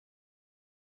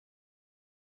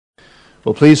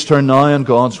Well, please turn now in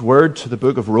God's Word to the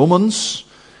book of Romans,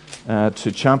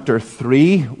 to chapter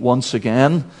 3 once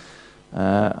again,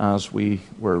 as we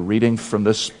were reading from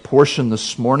this portion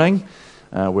this morning.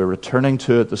 We're returning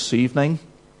to it this evening.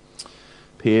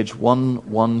 Page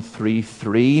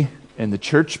 1133 in the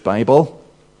Church Bible.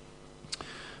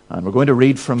 And we're going to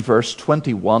read from verse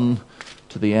 21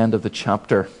 to the end of the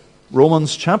chapter.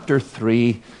 Romans chapter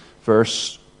 3,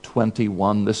 verse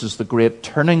 21. This is the great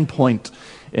turning point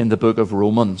in the book of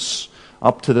Romans.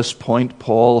 Up to this point,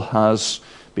 Paul has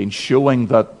been showing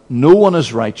that no one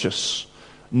is righteous.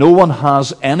 No one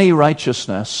has any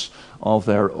righteousness of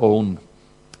their own.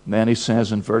 And then he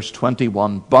says in verse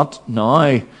 21, "But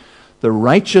now the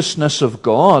righteousness of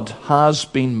God has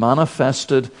been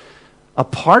manifested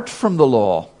apart from the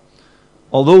law.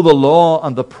 Although the law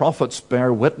and the prophets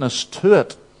bear witness to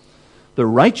it, the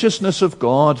righteousness of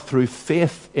God through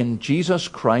faith in Jesus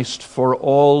Christ for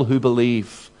all who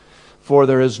believe. For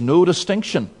there is no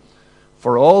distinction,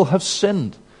 for all have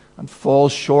sinned and fall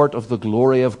short of the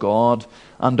glory of God,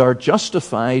 and are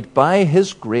justified by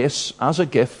His grace as a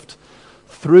gift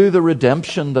through the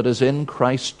redemption that is in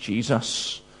Christ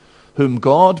Jesus, whom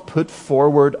God put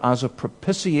forward as a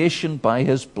propitiation by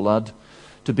His blood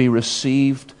to be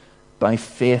received by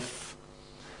faith."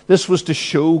 This was to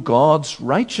show God's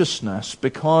righteousness,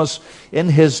 because in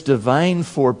His divine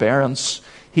forbearance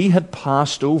He had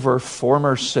passed over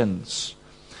former sins.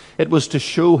 It was to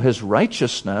show His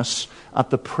righteousness at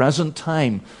the present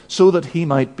time, so that He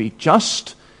might be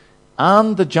just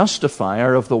and the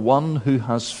justifier of the one who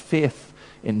has faith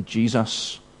in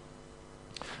Jesus.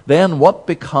 Then what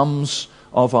becomes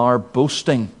of our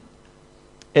boasting?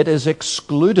 It is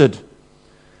excluded.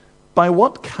 By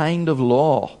what kind of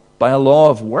law? By a law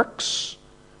of works?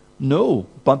 No,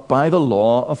 but by the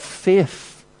law of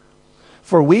faith.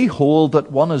 For we hold that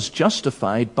one is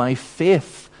justified by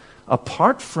faith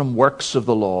apart from works of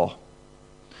the law.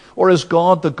 Or is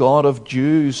God the God of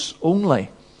Jews only?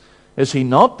 Is He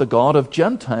not the God of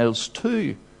Gentiles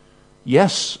too?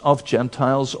 Yes, of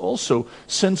Gentiles also,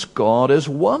 since God is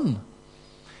one.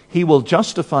 He will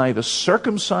justify the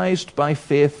circumcised by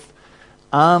faith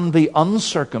and the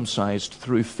uncircumcised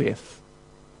through faith.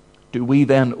 Do we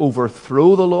then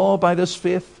overthrow the law by this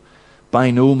faith? By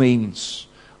no means.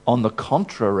 On the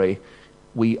contrary,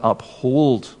 we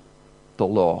uphold the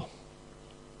law.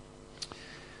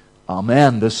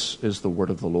 Amen. This is the word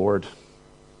of the Lord.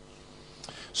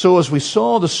 So as we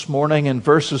saw this morning in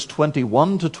verses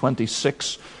 21 to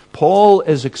 26, Paul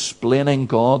is explaining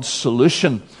God's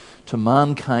solution to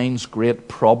mankind's great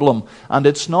problem. And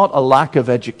it's not a lack of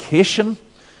education.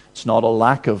 It's not a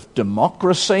lack of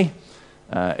democracy.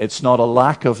 It's not a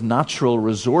lack of natural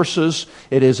resources.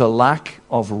 It is a lack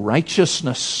of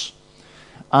righteousness.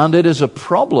 And it is a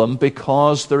problem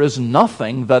because there is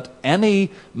nothing that any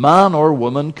man or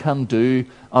woman can do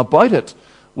about it.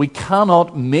 We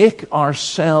cannot make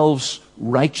ourselves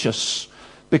righteous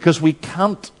because we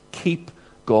can't keep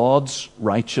God's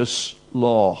righteous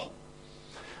law.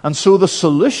 And so the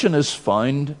solution is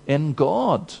found in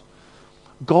God.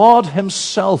 God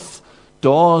Himself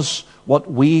does what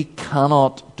we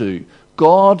cannot do.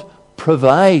 God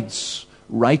provides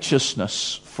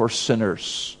righteousness for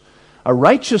sinners. A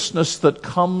righteousness that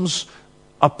comes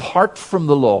apart from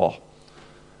the law.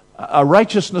 A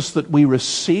righteousness that we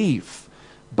receive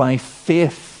by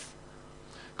faith.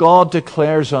 God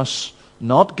declares us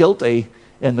not guilty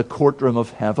in the courtroom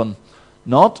of heaven,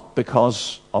 not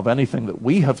because of anything that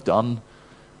we have done.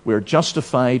 We're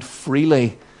justified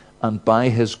freely and by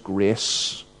His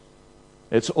grace.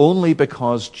 It's only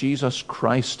because Jesus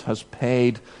Christ has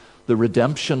paid the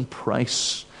redemption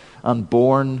price and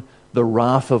borne the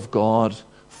wrath of God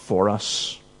for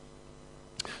us.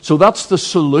 So that's the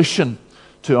solution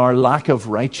to our lack of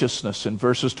righteousness in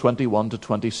verses 21 to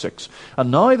 26.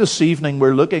 And now this evening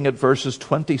we're looking at verses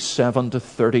 27 to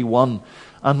 31.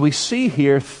 And we see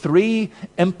here three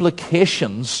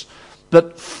implications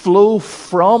that flow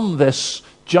from this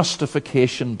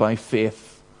justification by faith.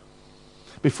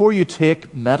 Before you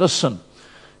take medicine,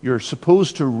 you're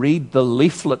supposed to read the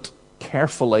leaflet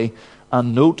carefully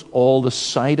and note all the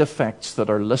side effects that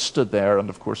are listed there. And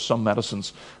of course, some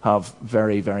medicines have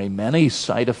very, very many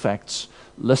side effects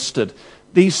listed.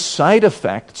 These side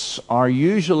effects are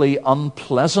usually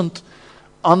unpleasant,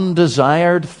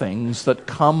 undesired things that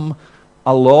come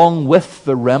along with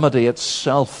the remedy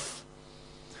itself.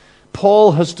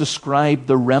 Paul has described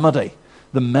the remedy,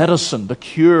 the medicine, the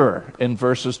cure in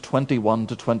verses 21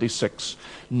 to 26.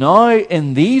 Now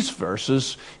in these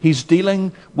verses, he's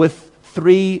dealing with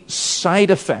three side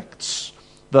effects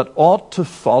that ought to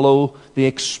follow the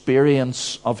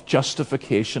experience of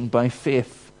justification by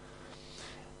faith.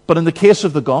 But in the case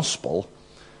of the gospel,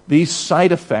 these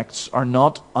side effects are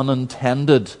not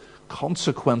unintended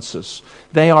consequences.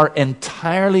 They are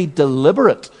entirely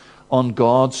deliberate on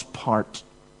God's part.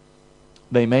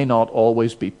 They may not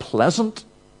always be pleasant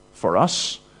for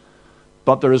us,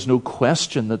 but there is no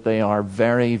question that they are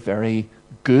very, very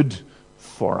good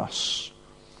for us.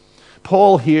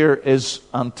 Paul here is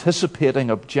anticipating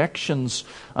objections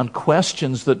and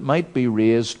questions that might be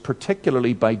raised,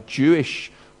 particularly by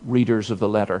Jewish readers of the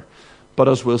letter. But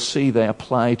as we'll see, they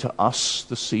apply to us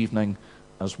this evening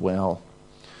as well.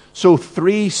 So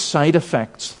 3 side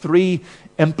effects, 3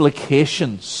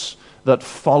 implications that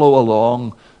follow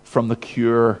along from the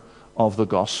cure of the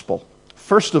gospel.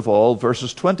 First of all,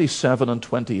 verses 27 and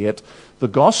 28, the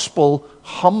gospel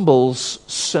humbles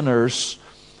sinners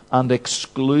and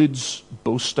excludes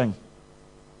boasting.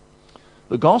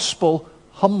 The gospel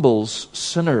humbles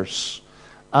sinners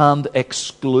and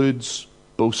excludes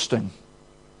boasting.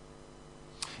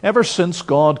 Ever since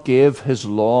God gave his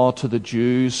law to the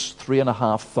Jews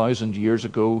 3,500 years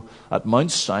ago at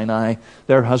Mount Sinai,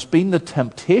 there has been the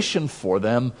temptation for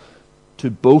them to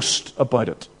boast about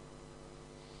it.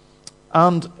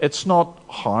 And it's not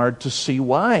hard to see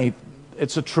why.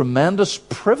 It's a tremendous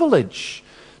privilege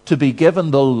to be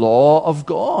given the law of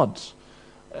God.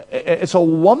 It's a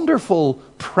wonderful,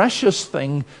 precious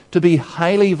thing to be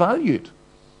highly valued.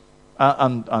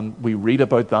 And we read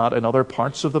about that in other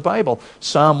parts of the Bible.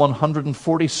 Psalm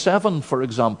 147, for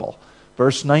example,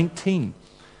 verse 19.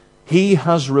 He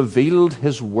has revealed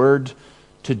his word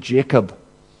to Jacob,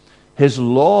 his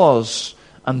laws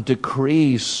and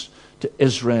decrees to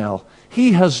Israel.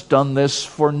 He has done this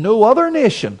for no other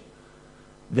nation.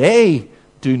 They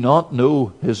do not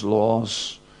know his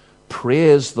laws.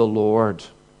 Praise the Lord.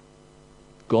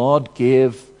 God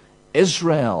gave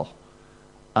Israel,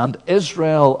 and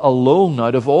Israel alone,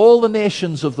 out of all the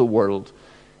nations of the world,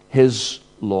 his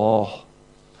law.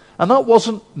 And that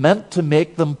wasn't meant to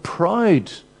make them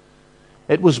proud.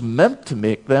 It was meant to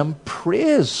make them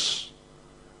praise,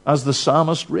 as the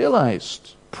psalmist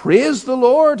realized. Praise the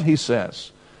Lord, he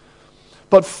says.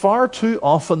 But far too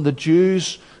often the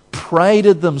Jews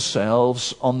prided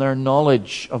themselves on their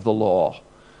knowledge of the law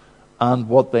and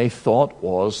what they thought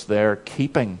was their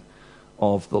keeping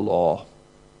of the law.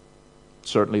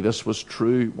 Certainly this was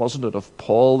true, wasn't it, of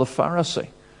Paul the Pharisee?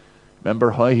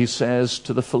 Remember how he says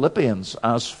to the Philippians,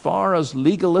 as far as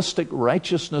legalistic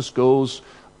righteousness goes,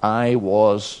 I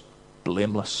was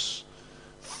blameless,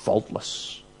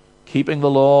 faultless. Keeping the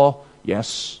law,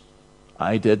 yes,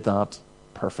 I did that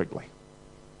perfectly.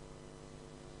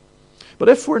 But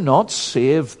if we're not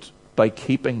saved by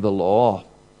keeping the law,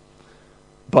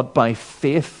 but by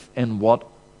faith in what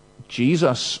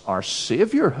Jesus, our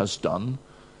Savior, has done,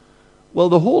 well,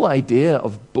 the whole idea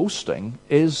of boasting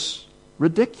is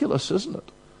ridiculous, isn't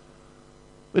it?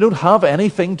 We don't have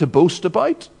anything to boast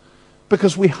about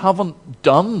because we haven't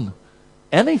done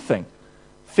anything.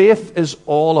 Faith is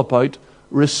all about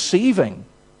receiving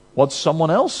what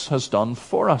someone else has done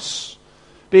for us.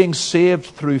 Being saved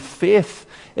through faith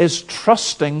is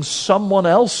trusting someone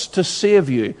else to save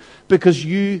you because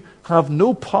you have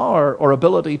no power or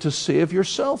ability to save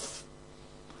yourself.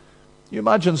 You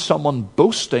imagine someone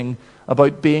boasting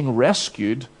about being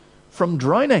rescued from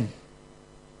drowning.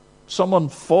 Someone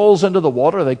falls into the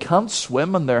water, they can't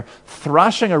swim, and they're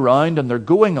thrashing around and they're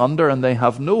going under and they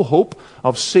have no hope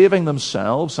of saving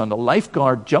themselves, and a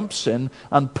lifeguard jumps in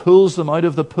and pulls them out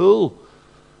of the pool.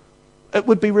 It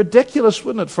would be ridiculous,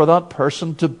 wouldn't it, for that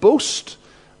person to boast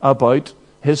about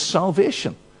his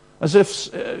salvation. As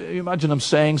if, you imagine him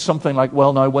saying something like,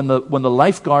 well, now, when the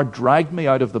lifeguard dragged me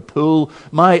out of the pool,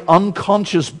 my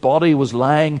unconscious body was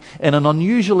lying in an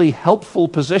unusually helpful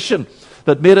position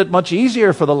that made it much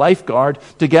easier for the lifeguard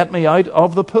to get me out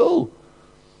of the pool.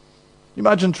 You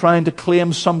imagine trying to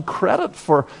claim some credit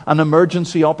for an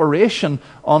emergency operation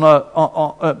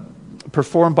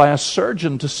performed by a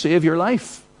surgeon to save your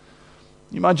life.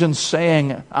 You imagine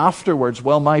saying afterwards,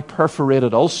 well, my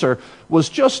perforated ulcer was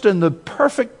just in the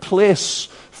perfect place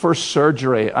for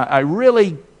surgery. I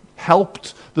really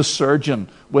helped the surgeon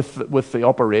with the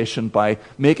operation by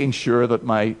making sure that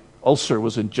my ulcer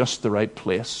was in just the right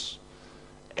place.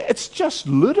 It's just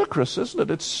ludicrous, isn't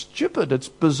it? It's stupid. It's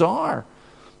bizarre.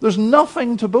 There's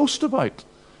nothing to boast about.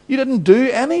 You didn't do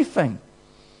anything.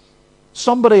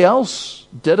 Somebody else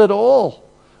did it all.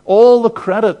 All the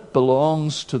credit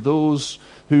belongs to those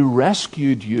who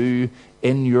rescued you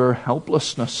in your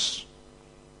helplessness.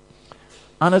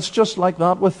 And it's just like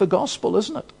that with the gospel,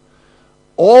 isn't it?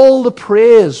 All the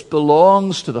praise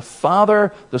belongs to the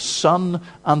Father, the Son,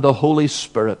 and the Holy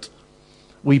Spirit.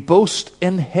 We boast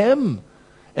in Him.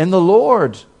 in the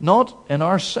Lord, not in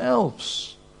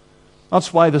ourselves.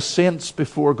 That's why the saints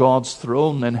before God's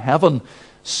throne in heaven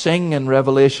sing in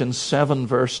Revelation 7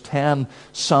 verse 10,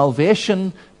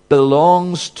 salvation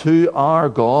belongs to our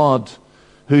God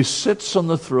who sits on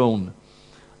the throne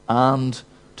and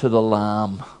to the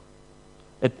Lamb.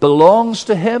 It belongs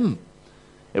to Him.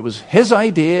 It was His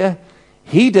idea.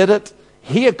 He did it.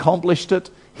 He accomplished it.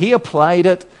 He applied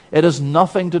it. It has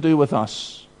nothing to do with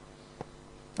us.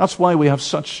 That's why we have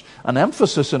such an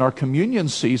emphasis in our communion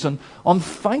season on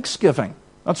thanksgiving.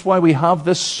 That's why we have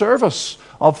this service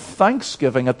of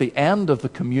thanksgiving at the end of the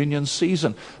communion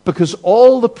season, because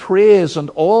all the praise and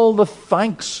all the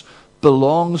thanks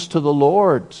belongs to the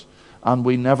Lord, and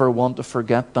we never want to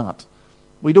forget that.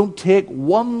 We don't take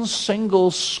one single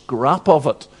scrap of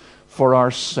it for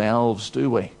ourselves,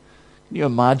 do we? Can you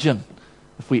imagine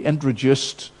if we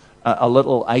introduced a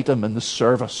little item in the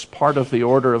service, part of the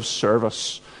order of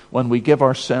service, when we give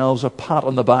ourselves a pat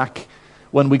on the back,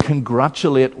 when we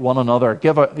congratulate one another,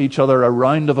 give each other a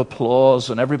round of applause,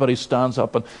 and everybody stands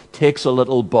up and takes a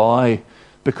little bow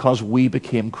because we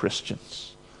became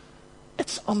Christians.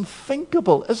 It's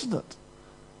unthinkable, isn't it?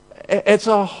 It's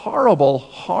a horrible,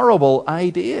 horrible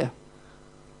idea.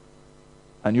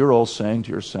 And you're all saying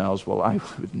to yourselves, well, I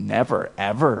would never,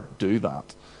 ever do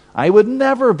that. I would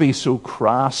never be so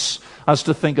crass as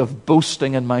to think of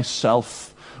boasting in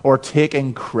myself or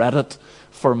taking credit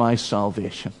for my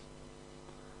salvation.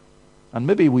 And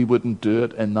maybe we wouldn't do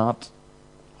it in that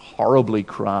horribly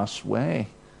crass way.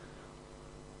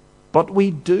 But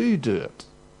we do it,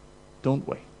 don't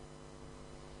we?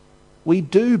 We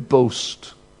do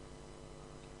boast.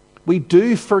 We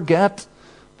do forget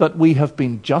that we have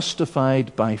been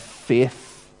justified by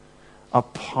faith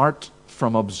apart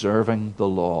from observing the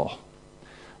law.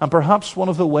 And perhaps one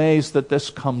of the ways that this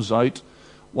comes out,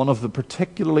 one of the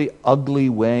particularly ugly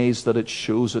ways that it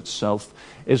shows itself,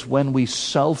 is when we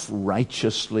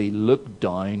self-righteously look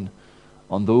down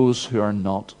on those who are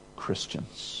not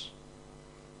Christians.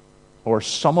 Or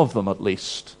some of them at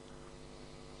least.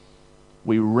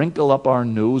 We wrinkle up our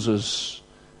noses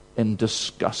in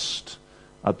disgust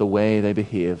at the way they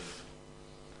behave.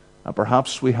 And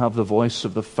perhaps we have the voice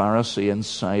of the Pharisee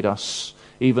inside us,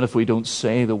 even if we don't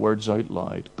say the words out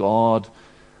loud. God,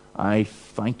 I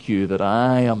thank you that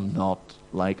I am not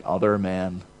like other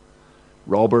men,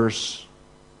 robbers,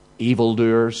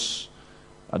 evildoers,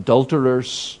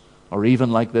 adulterers, or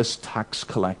even like this tax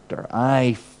collector.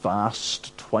 I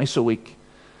fast twice a week,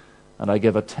 and I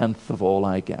give 1/10 of all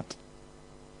I get.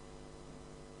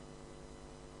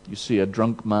 You see a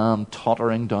drunk man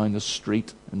tottering down the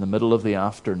street in the middle of the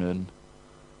afternoon.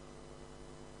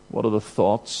 What are the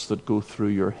thoughts that go through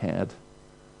your head?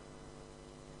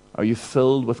 Are you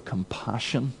filled with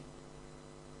compassion?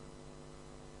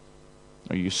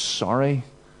 Are you sorry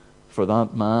for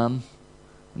that man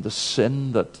and the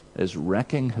sin that is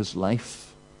wrecking his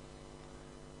life?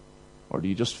 Or do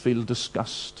you just feel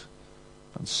disgust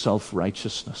and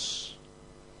self-righteousness?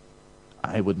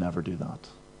 I would never do that.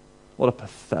 What a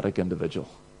pathetic individual.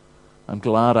 I'm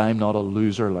glad I'm not a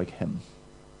loser like him.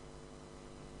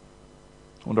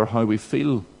 I wonder how we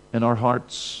feel in our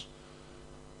hearts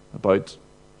about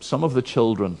some of the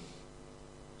children,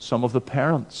 some of the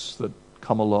parents that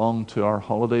come along to our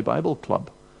holiday Bible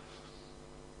club.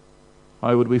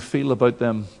 How would we feel about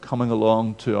them coming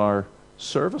along to our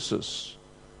services,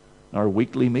 our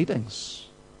weekly meetings?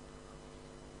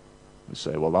 We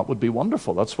say, well, that would be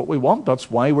wonderful. That's what we want.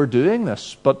 That's why we're doing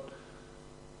this. But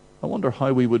I wonder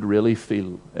how we would really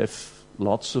feel if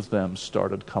lots of them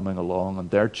started coming along and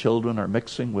their children are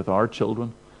mixing with our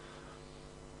children.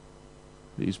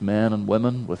 These men and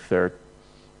women with their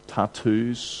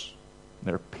tattoos,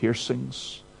 their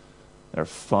piercings, their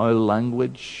foul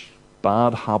language,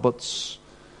 bad habits,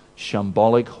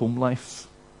 shambolic home life.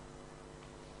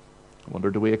 I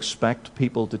wonder, do we expect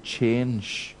people to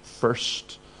change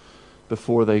first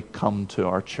before they come to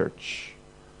our church?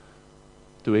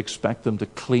 Do we expect them to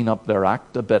clean up their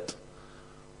act a bit?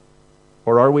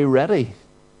 Or are we ready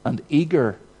and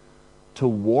eager to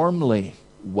warmly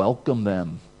welcome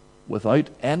them without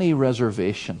any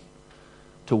reservation,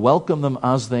 to welcome them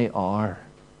as they are,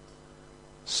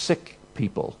 sick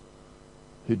people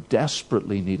who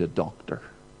desperately need a doctor,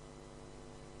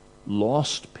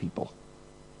 lost people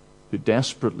who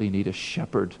desperately need a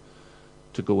shepherd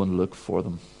to go and look for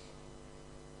them?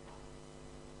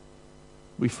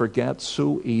 We forget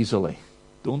so easily,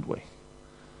 don't we,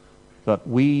 that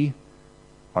we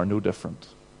are no different.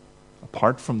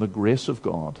 Apart from the grace of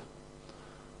God,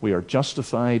 we are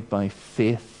justified by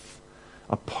faith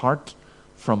apart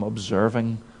from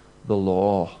observing the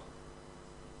law.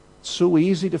 It's so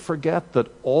easy to forget that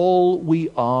all we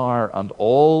are and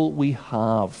all we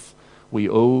have, we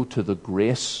owe to the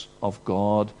grace of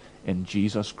God in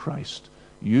Jesus Christ.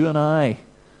 You and I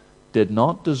did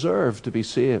not deserve to be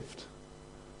saved.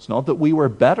 It's not that we were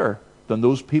better than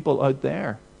those people out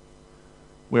there.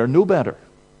 We are no better.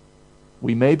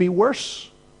 We may be worse.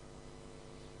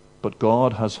 But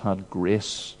God has had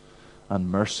grace and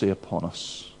mercy upon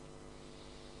us.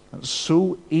 It's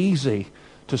so easy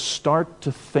to start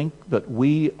to think that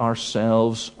we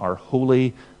ourselves are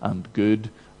holy and good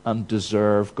and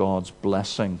deserve God's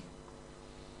blessing.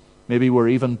 Maybe we're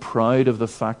even proud of the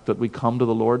fact that we come to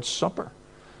the Lord's Supper,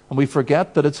 and we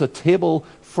forget that it's a table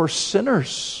for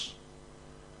sinners.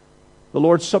 The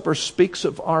Lord's Supper speaks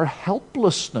of our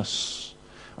helplessness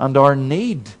and our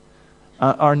need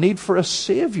for a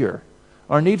Savior,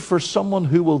 our need for someone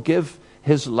who will give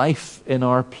his life in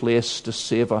our place to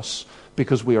save us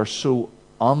because we are so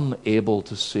unable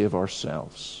to save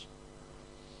ourselves.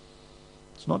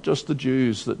 It's not just the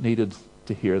Jews that needed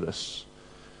to hear this.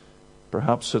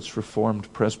 Perhaps it's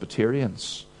Reformed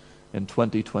Presbyterians in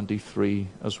 2023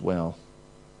 as well.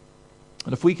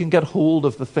 And if we can get hold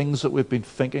of the things that we've been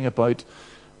thinking about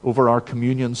over our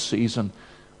communion season,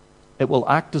 it will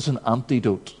act as an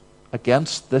antidote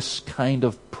against this kind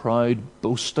of proud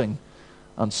boasting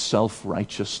and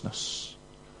self-righteousness.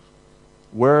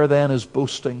 Where then is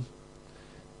boasting?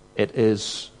 It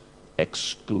is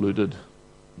excluded.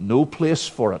 No place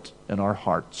for it in our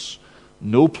hearts.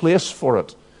 No place for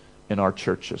it in our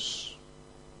churches.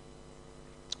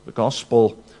 The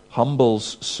gospel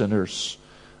humbles sinners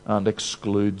and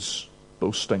excludes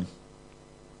boasting.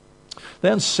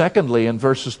 Then secondly, in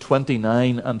verses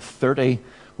 29 and 30,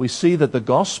 we see that the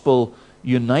gospel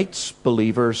unites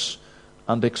believers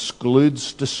and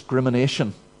excludes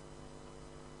discrimination.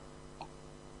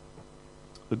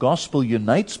 The gospel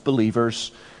unites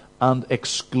believers and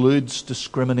excludes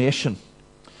discrimination.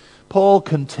 Paul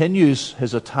continues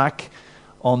his attack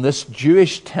on this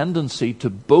Jewish tendency to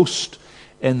boast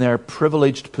in their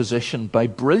privileged position by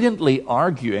brilliantly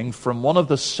arguing from one of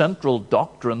the central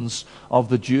doctrines of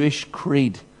the Jewish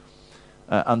creed,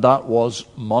 and that was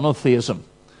monotheism,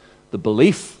 the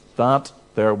belief that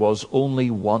there was only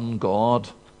one God.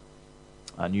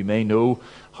 And you may know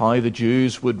how the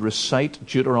Jews would recite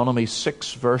Deuteronomy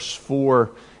 6 verse 4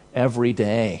 every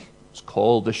day. It's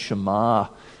called the Shema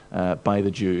by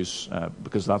the Jews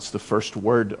because that's the first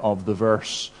word of the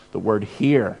verse, the word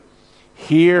hear.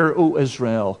 Hear, O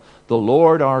Israel, the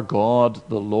Lord our God,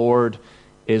 the Lord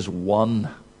is one.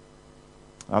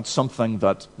 That's something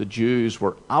that the Jews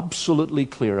were absolutely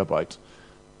clear about.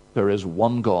 There is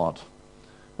one God.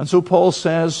 And so Paul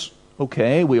says,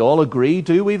 okay, we all agree,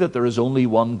 do we, that there is only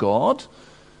one God?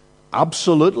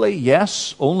 Absolutely,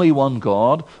 yes, only one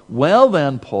God. Well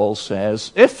then, Paul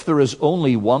says, if there is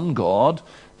only one God,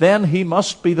 then he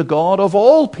must be the God of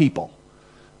all people,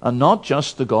 and not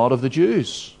just the God of the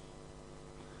Jews.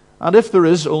 And if there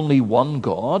is only one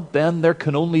God, then there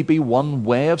can only be one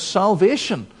way of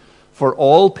salvation for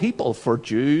all people, for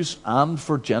Jews and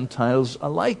for Gentiles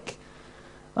alike.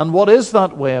 And what is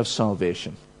that way of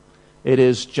salvation? It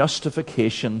is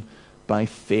justification by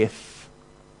faith.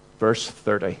 Verse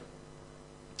 30.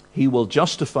 He will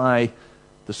justify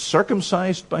the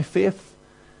circumcised by faith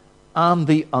and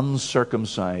the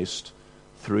uncircumcised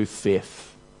through faith.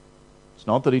 It's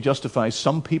not that he justifies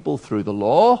some people through the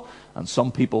law and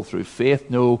some people through faith.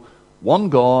 No, one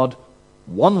God,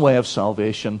 one way of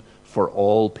salvation for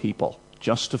all people.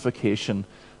 Justification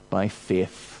by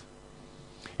faith.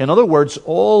 In other words,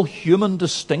 all human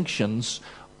distinctions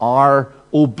are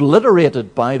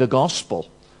obliterated by the gospel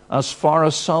as far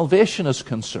as salvation is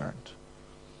concerned.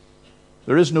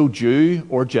 There is no Jew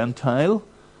or Gentile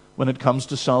when it comes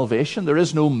to salvation. There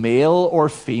is no male or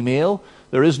female.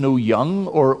 There is no young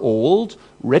or old,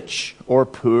 rich or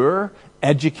poor,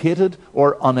 educated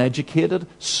or uneducated,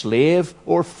 slave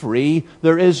or free.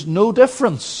 There is no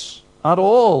difference at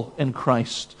all in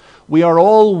Christ. We are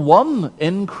all one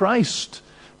in Christ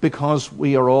because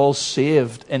we are all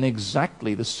saved in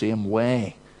exactly the same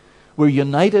way. We're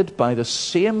united by the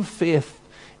same faith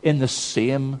in the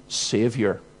same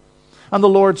Savior. And the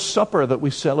Lord's Supper that we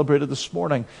celebrated this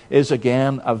morning is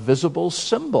again a visible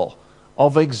symbol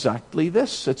of exactly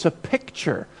this. It's a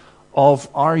picture of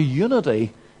our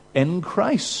unity in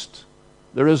Christ.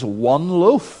 There is one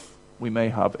loaf. We may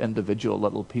have individual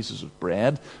little pieces of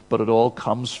bread, but it all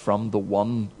comes from the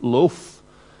one loaf.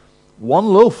 One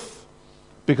loaf,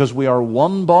 because we are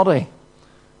one body,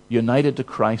 united to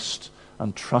Christ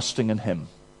and trusting in Him.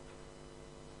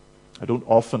 I don't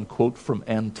often quote from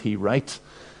N.T. Wright,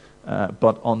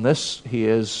 but on this he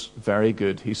is very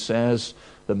good. He says,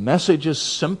 The message is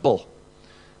simple.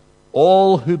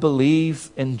 All who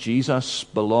believe in Jesus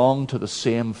belong to the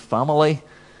same family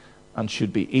and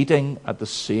should be eating at the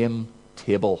same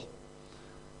table.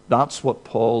 That's what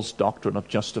Paul's doctrine of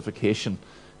justification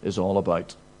is all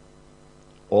about.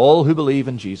 All who believe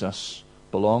in Jesus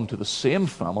belong to the same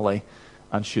family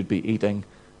and should be eating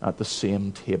at the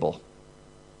same table.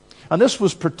 And this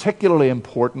was particularly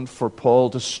important for Paul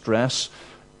to stress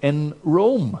in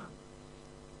Rome,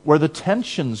 where the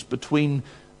tensions between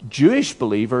Jewish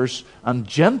believers and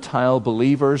Gentile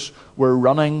believers were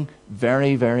running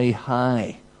very, very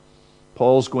high.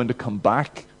 Paul's going to come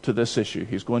back to this issue.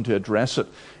 He's going to address it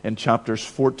in chapters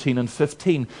 14 and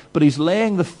 15. But he's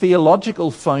laying the theological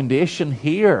foundation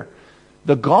here.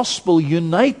 The gospel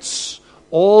unites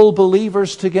all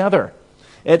believers together.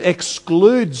 It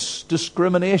excludes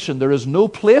discrimination. There is no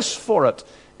place for it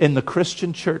in the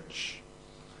Christian church.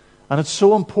 And it's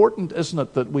so important, isn't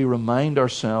it, that we remind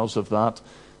ourselves of that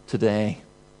today.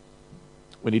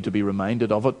 We need to be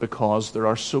reminded of it because there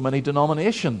are so many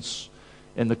denominations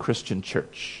in the Christian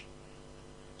church.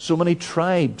 So many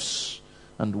tribes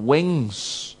and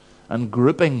wings and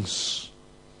groupings.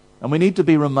 And we need to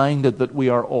be reminded that we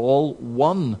are all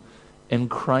one in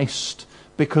Christ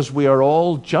because we are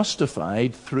all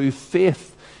justified through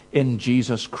faith in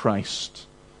Jesus Christ.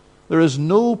 There is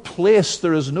no place,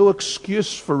 there is no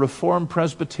excuse for Reformed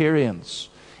Presbyterians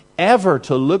ever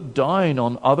to look down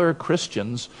on other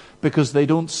Christians because they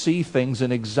don't see things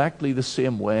in exactly the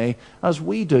same way as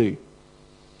we do.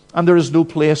 And there is no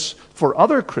place for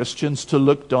other Christians to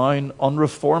look down on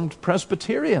Reformed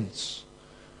Presbyterians.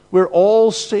 We're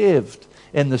all saved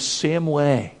in the same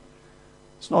way.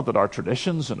 It's not that our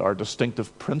traditions and our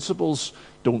distinctive principles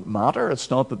don't matter.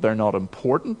 It's not that they're not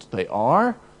important. They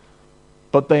are.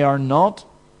 But they are not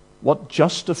what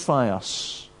justify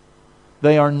us.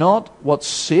 They are not what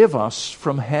save us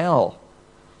from hell.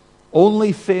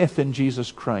 Only faith in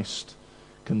Jesus Christ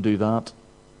can do that.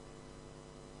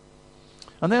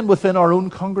 And then within our own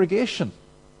congregation,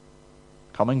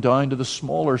 coming down to the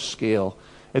smaller scale,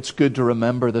 it's good to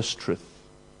remember this truth.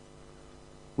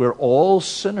 We're all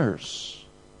sinners,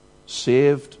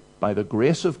 saved by the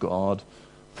grace of God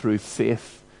through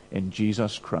faith in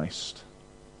Jesus Christ.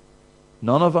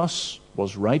 None of us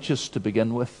was righteous to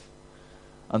begin with,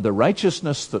 and the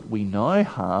righteousness that we now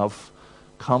have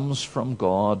comes from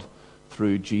God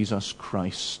through Jesus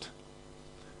Christ.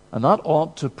 And that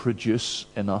ought to produce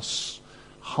in us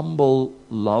humble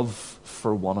love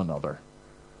for one another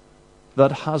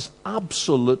that has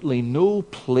absolutely no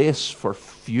place for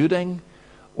feuding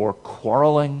or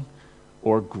quarreling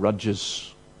or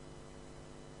grudges.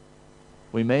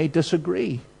 We may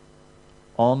disagree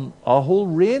on a whole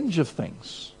range of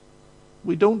things.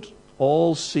 We don't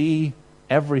all see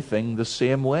everything the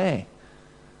same way.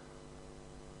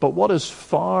 But what is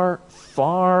far,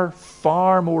 far,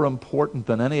 far more important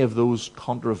than any of those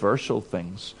controversial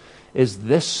things is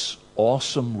this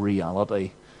awesome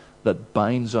reality that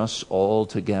binds us all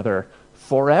together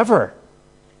forever,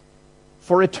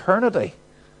 for eternity,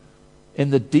 in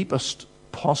the deepest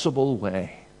possible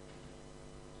way.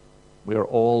 We are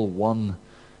all one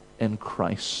in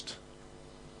Christ.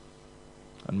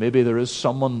 And maybe there is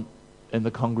someone in the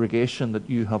congregation that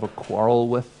you have a quarrel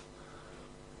with,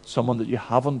 someone that you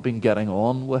haven't been getting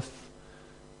on with.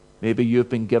 Maybe you've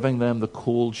been giving them the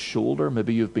cold shoulder.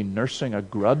 Maybe you've been nursing a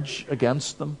grudge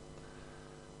against them.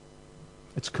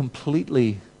 It's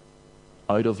completely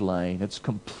out of line. It's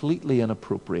completely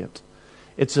inappropriate.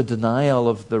 It's a denial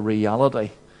of the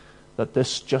reality that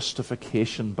this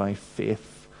justification by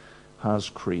faith has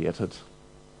created.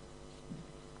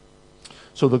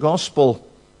 So the gospel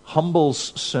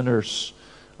humbles sinners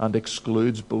and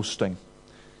excludes boasting.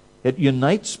 It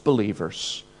unites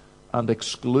believers and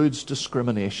excludes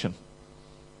discrimination.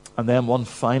 And then one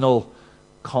final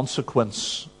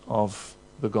consequence of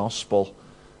the gospel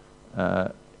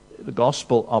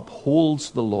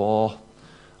upholds the law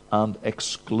and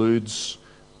excludes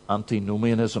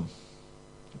antinomianism.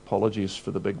 Apologies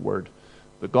for the big word.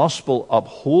 The gospel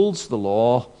upholds the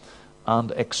law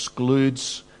and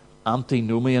excludes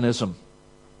antinomianism.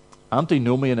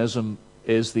 Antinomianism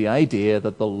is the idea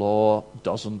that the law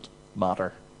doesn't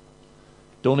matter.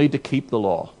 Don't need to keep the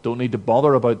law. Don't need to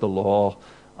bother about the law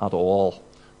at all.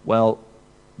 Well,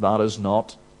 that is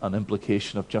not an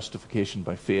implication of justification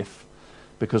by faith,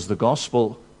 because the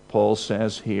gospel, Paul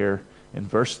says here in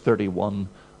verse 31,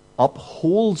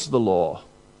 upholds the law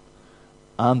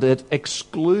and it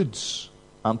excludes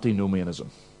antinomianism.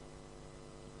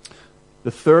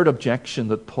 The third objection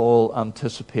that Paul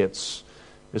anticipates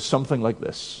is something like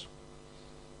this.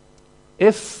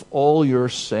 If all you're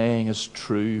saying is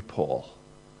true, Paul,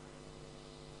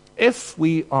 if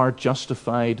we are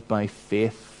justified by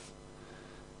faith,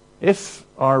 if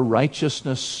our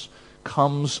righteousness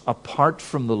comes apart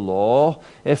from the law,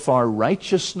 if our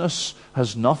righteousness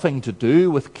has nothing to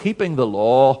do with keeping the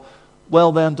law,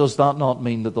 well then, does that not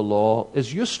mean that the law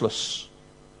is useless?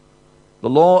 The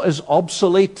law is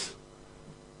obsolete.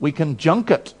 We can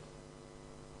junk it.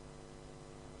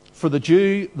 For the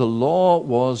Jew, the law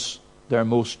was their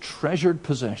most treasured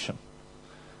possession.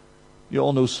 You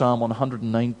all know Psalm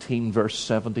 119, verse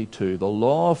 72. The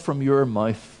law from your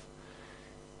mouth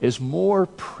is more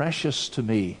precious to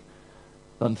me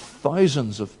than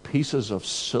thousands of pieces of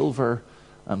silver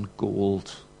and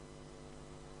gold.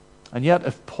 And yet,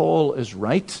 if Paul is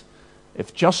right,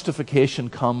 if justification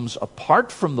comes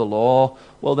apart from the law,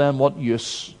 well then, what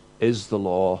use is the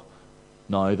law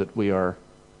now that we are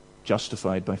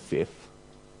justified by faith?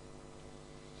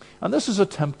 And this is a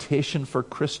temptation for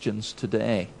Christians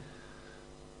today.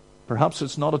 Perhaps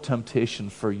it's not a temptation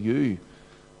for you,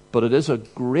 but it is a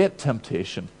great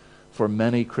temptation for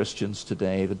many Christians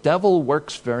today. The devil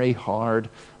works very hard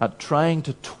at trying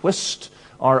to twist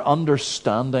our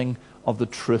understanding of the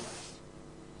truth.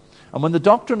 And when the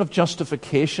doctrine of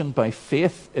justification by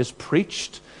faith is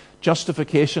preached,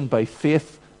 justification by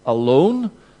faith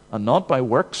alone and not by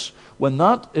works, when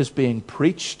that is being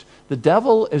preached, the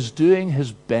devil is doing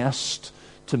his best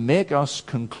to make us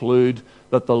conclude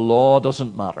that the law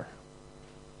doesn't matter.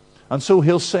 And so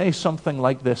he'll say something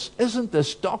like this: isn't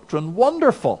this doctrine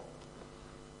wonderful?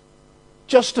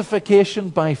 Justification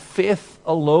by faith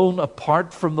alone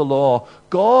apart from the law.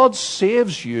 God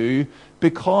saves you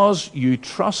because you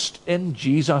trust in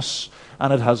Jesus,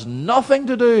 and it has nothing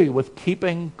to do with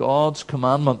keeping God's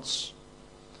commandments.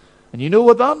 And you know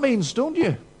what that means, don't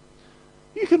you?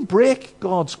 You can break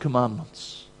God's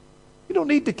commandments. You don't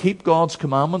need to keep God's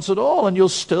commandments at all, and you'll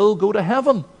still go to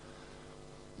heaven.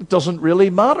 It doesn't really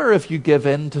matter if you give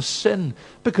in to sin,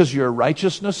 because your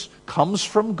righteousness comes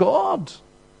from God.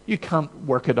 You can't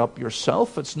work it up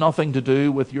yourself. It's nothing to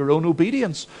do with your own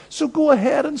obedience. So go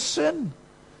ahead and sin.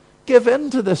 Give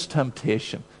in to this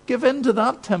temptation. Give in to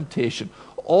that temptation.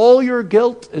 All your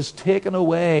guilt is taken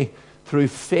away through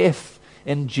faith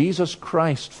in Jesus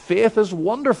Christ. Faith is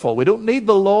wonderful. We don't need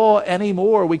the law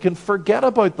anymore. We can forget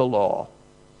about the law.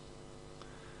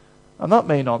 And that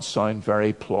may not sound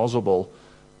very plausible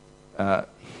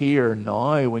here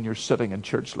now when you're sitting in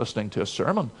church listening to a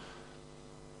sermon.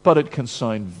 But it can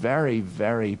sound very,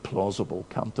 very plausible,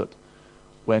 can't it?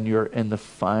 When you're in the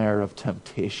fire of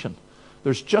temptation.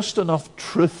 There's just enough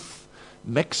truth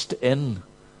mixed in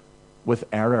with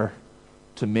error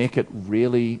to make it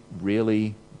really,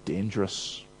 really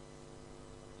dangerous.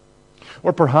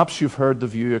 Or perhaps you've heard the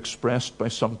view expressed by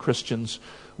some Christians: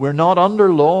 we're not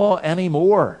under law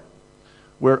anymore.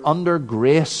 We're under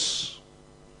grace.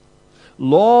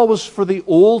 Law was for the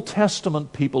Old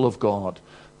Testament people of God.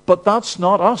 But that's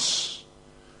not us.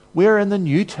 We're in the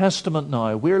New Testament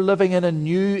now. We're living in a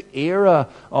new era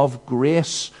of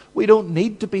grace. We don't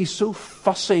need to be so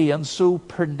fussy and so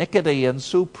pernickety and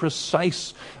so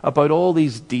precise about all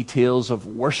these details of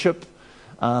worship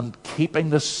and keeping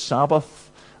the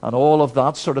Sabbath and all of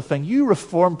that sort of thing. You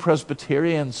Reformed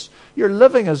Presbyterians, you're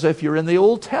living as if you're in the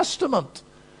Old Testament.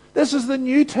 This is the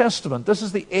New Testament. This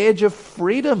is the age of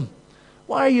freedom.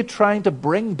 Why are you trying to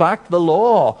bring back the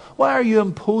law? Why are you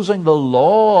imposing the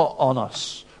law on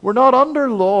us? We're not under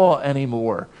law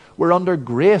anymore. We're under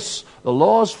grace. The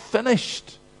law's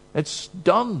finished. It's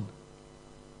done.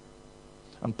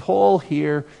 And Paul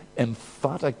here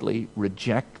emphatically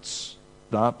rejects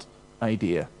that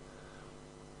idea.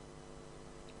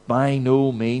 By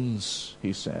no means,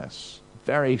 he says.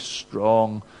 Very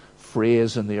strong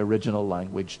phrase in the original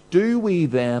language. Do we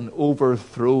then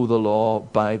overthrow the law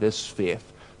by this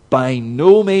faith? By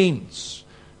no means.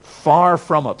 Far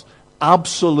from it.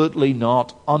 Absolutely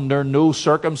not. Under no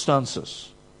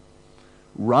circumstances.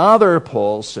 Rather,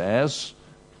 Paul says,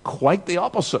 quite the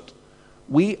opposite.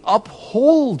 We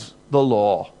uphold the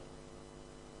law.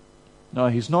 Now,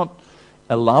 he's not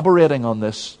elaborating on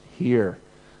this here.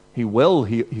 He will.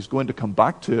 He's going to come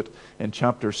back to it in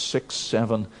chapters 6,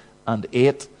 7, and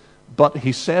 8. But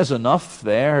he says enough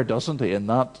there, doesn't he, in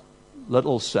that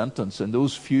little sentence, in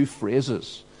those few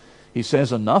phrases. He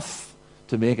says enough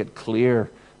to make it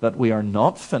clear that we are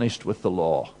not finished with the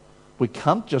law. We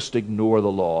can't just ignore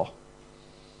the law.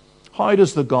 How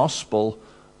does the gospel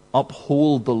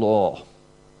uphold the law?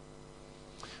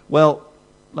 Well,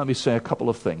 let me say a couple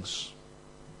of things.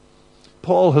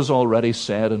 Paul has already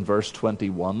said in verse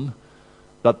 21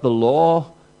 that the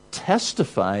law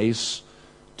testifies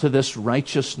to this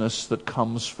righteousness that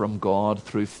comes from God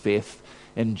through faith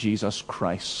in Jesus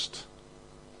Christ.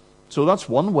 So that's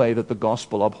one way that the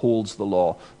gospel upholds the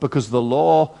law, because the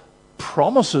law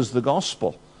promises the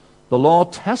gospel. The law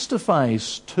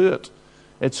testifies to it.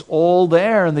 It's all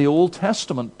there in the Old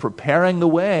Testament, preparing the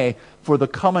way for the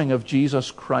coming of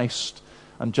Jesus Christ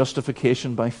and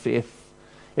justification by faith.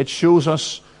 It shows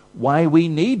us why we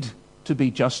need to be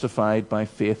justified by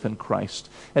faith in Christ.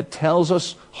 It tells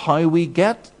us how we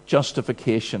get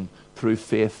justification through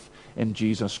faith in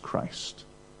Jesus Christ.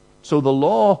 So the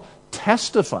law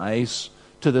testifies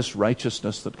to this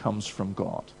righteousness that comes from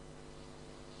God.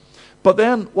 But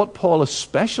then what Paul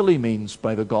especially means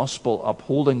by the gospel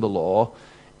upholding the law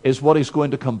is what he's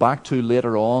going to come back to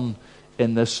later on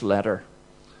in this letter.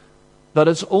 That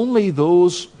it's only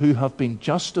those who have been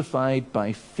justified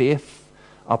by faith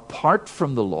apart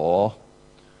from the law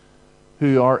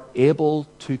who are able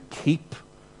to keep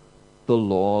the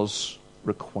law's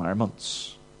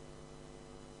requirements.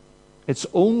 It's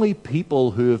only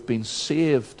people who have been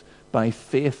saved by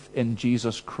faith in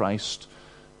Jesus Christ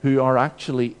who are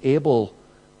actually able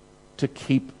to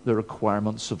keep the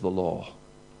requirements of the law.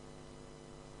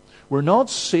 We're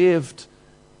not saved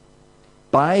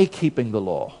by keeping the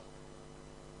law,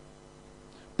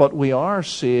 but we are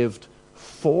saved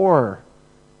for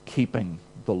keeping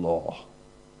the law.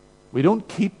 We don't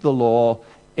keep the law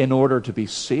in order to be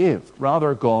saved.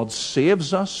 Rather, God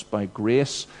saves us by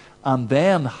grace, and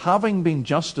then, having been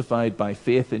justified by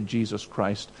faith in Jesus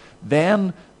Christ,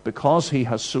 then, because he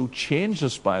has so changed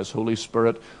us by his Holy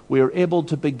Spirit, we are able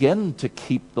to begin to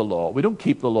keep the law. We don't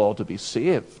keep the law to be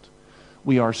saved.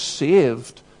 We are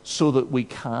saved so that we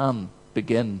can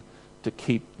begin to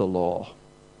keep the law.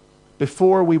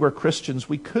 Before we were Christians,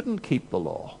 we couldn't keep the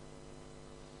law.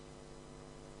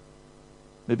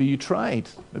 Maybe you tried.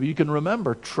 Maybe you can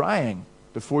remember trying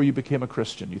before you became a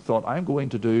Christian. You thought, I'm going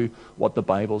to do what the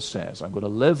Bible says. I'm going to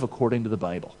live according to the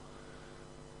Bible.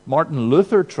 Martin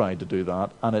Luther tried to do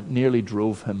that, and it nearly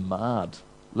drove him mad,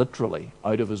 literally,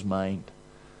 out of his mind.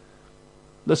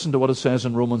 Listen to what it says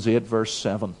in Romans 8, verse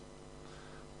 7.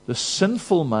 The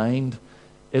sinful mind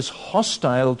is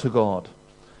hostile to God.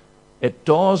 It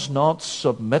does not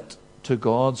submit to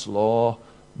God's law,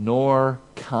 nor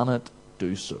can it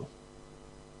do so.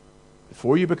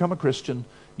 Before you become a Christian,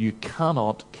 you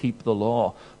cannot keep the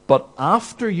law. But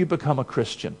after you become a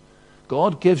Christian,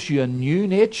 God gives you a new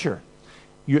nature.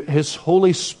 His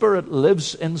Holy Spirit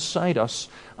lives inside us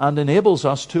and enables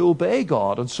us to obey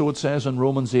God. And so it says in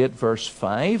Romans 8, verse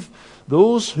 5,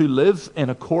 those who live in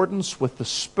accordance with the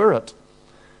Spirit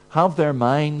have their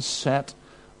minds set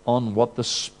on what the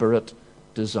Spirit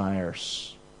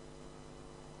desires.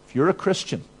 If you're a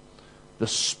Christian, the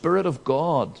Spirit of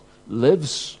God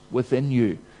lives within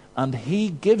you, and he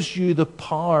gives you the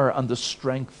power and the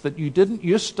strength that you didn't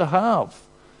used to have,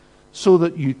 so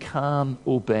that you can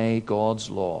obey God's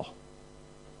law.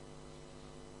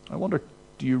 I wonder,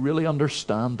 do you really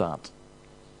understand that?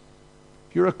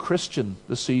 If you're a Christian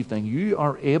this evening, you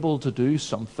are able to do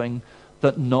something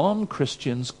that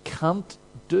non-Christians can't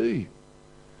do.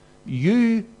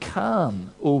 You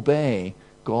can obey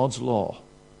God's law.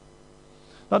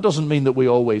 That doesn't mean that we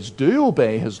always do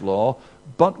obey his law,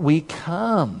 but we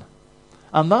can.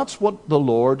 And that's what the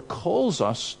Lord calls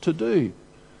us to do.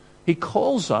 He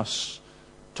calls us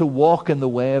to walk in the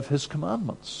way of his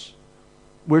commandments.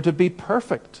 We're to be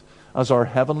perfect as our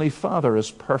Heavenly Father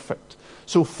is perfect.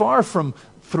 So far from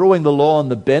throwing the law in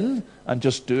the bin and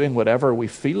just doing whatever we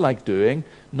feel like doing,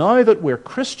 now that we're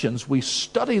Christians, we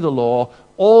study the law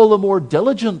all the more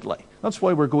diligently. That's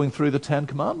why we're going through the Ten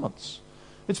Commandments.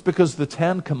 It's because the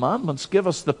Ten Commandments give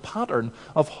us the pattern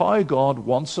of how God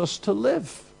wants us to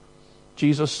live.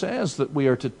 Jesus says that we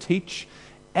are to teach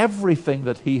everything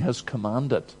that he has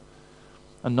commanded.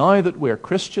 And now that we're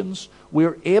Christians,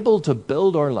 we're able to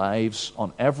build our lives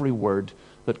on every word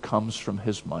that comes from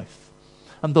his mouth.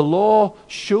 And the law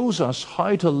shows us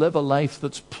how to live a life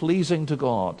that's pleasing to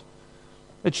God.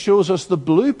 It shows us the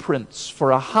blueprints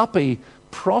for a happy,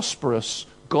 prosperous,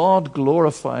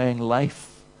 God-glorifying life.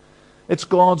 It's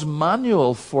God's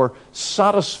manual for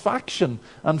satisfaction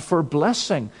and for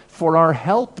blessing, for our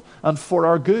help and for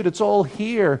our good. It's all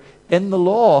here in the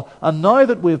law. And now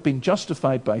that we've been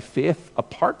justified by faith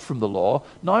apart from the law,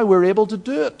 now we're able to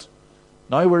do it.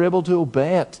 Now we're able to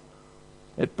obey it.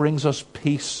 It brings us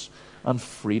peace and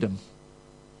freedom.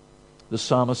 The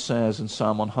psalmist says in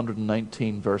Psalm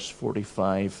 119, verse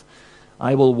 45,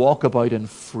 I will walk about in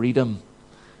freedom,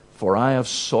 for I have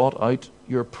sought out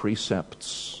your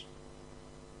precepts.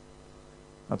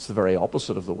 That's the very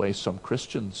opposite of the way some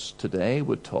Christians today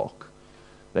would talk.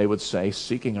 They would say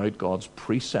seeking out God's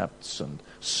precepts and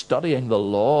studying the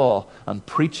law and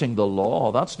preaching the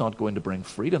law, that's not going to bring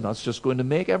freedom. That's just going to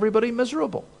make everybody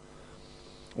miserable.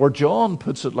 Or John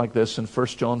puts it like this in 1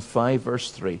 John 5,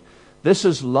 verse 3. This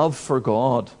is love for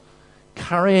God,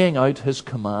 carrying out his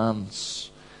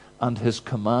commands, and his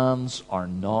commands are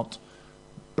not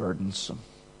burdensome.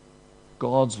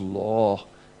 God's law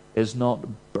is not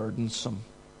burdensome.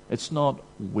 It's not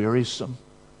wearisome.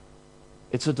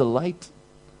 It's a delight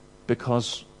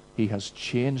because he has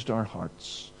changed our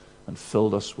hearts and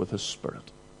filled us with his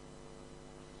Spirit.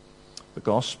 The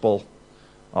gospel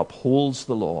upholds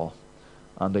the law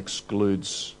and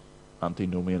excludes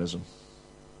antinomianism.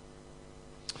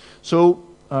 So,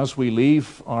 as we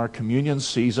leave our communion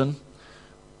season,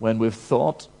 when we've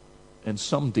thought in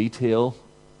some detail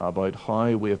about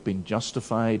how we have been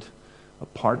justified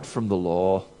apart from the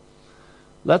law,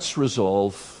 let's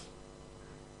resolve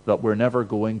that we're never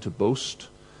going to boast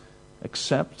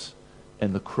except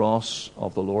in the cross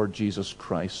of the Lord Jesus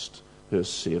Christ who has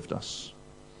saved us.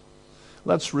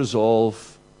 Let's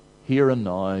resolve here and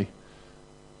now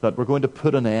that we're going to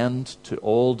put an end to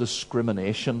all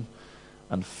discrimination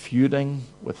and feuding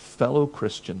with fellow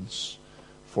Christians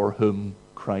for whom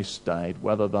Christ died,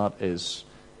 whether that is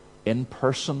in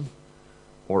person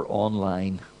or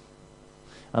online.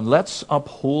 And let's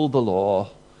uphold the law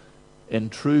in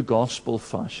true gospel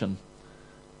fashion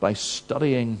by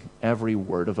studying every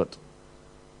word of it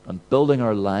and building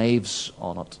our lives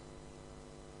on it.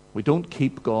 We don't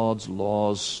keep God's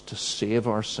laws to save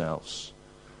ourselves,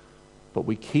 but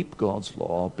we keep God's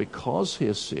law because he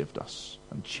has saved us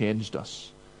and changed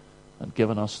us and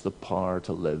given us the power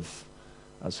to live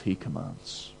as he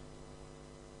commands.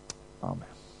 Amen.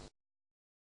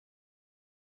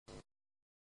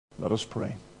 Let us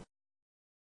pray.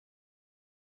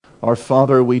 Our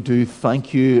Father, we do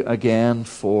thank you again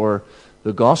for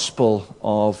the gospel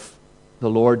of the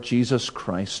Lord Jesus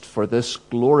Christ, for this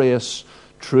glorious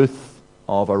truth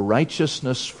of a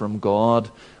righteousness from God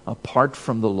apart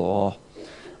from the law.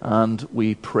 And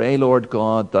we pray, Lord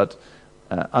God, that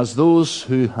as those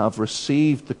who have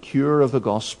received the cure of the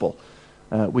gospel,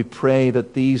 we pray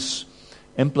that these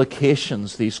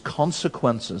implications, these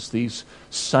consequences, these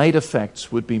side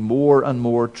effects would be more and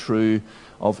more true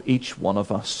of each one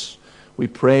of us. We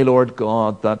pray, Lord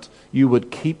God, that you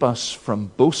would keep us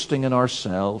from boasting in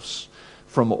ourselves,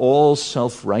 from all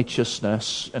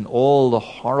self-righteousness and all the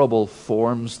horrible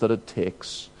forms that it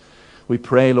takes. We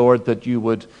pray, Lord, that you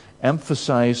would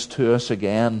emphasize to us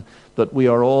again that we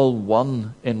are all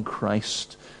one in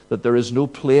Christ, that there is no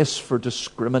place for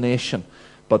discrimination,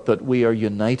 but that we are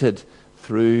united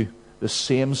through the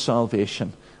same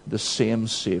salvation, the same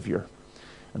Savior.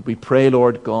 And we pray,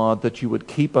 Lord God, that you would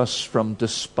keep us from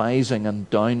despising and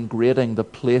downgrading the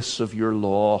place of your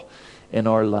law in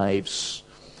our lives.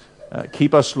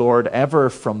 Keep us, Lord, ever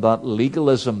from that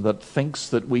legalism that thinks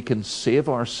that we can save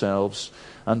ourselves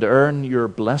and earn your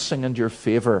blessing and your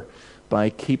favor by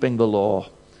keeping the law.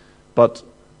 But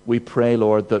we pray,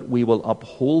 Lord, that we will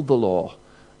uphold the law,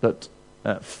 that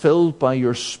filled by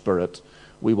your Spirit,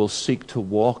 we will seek to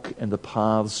walk in the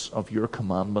paths of your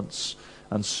commandments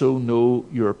and so know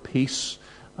your peace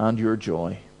and your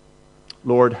joy.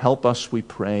 Lord, help us, we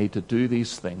pray, to do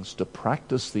these things, to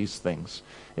practice these things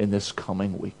in this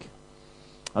coming week.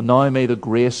 And now may the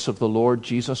grace of the Lord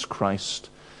Jesus Christ,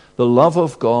 the love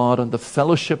of God, and the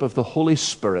fellowship of the Holy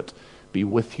Spirit be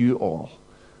with you all.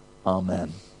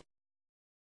 Amen.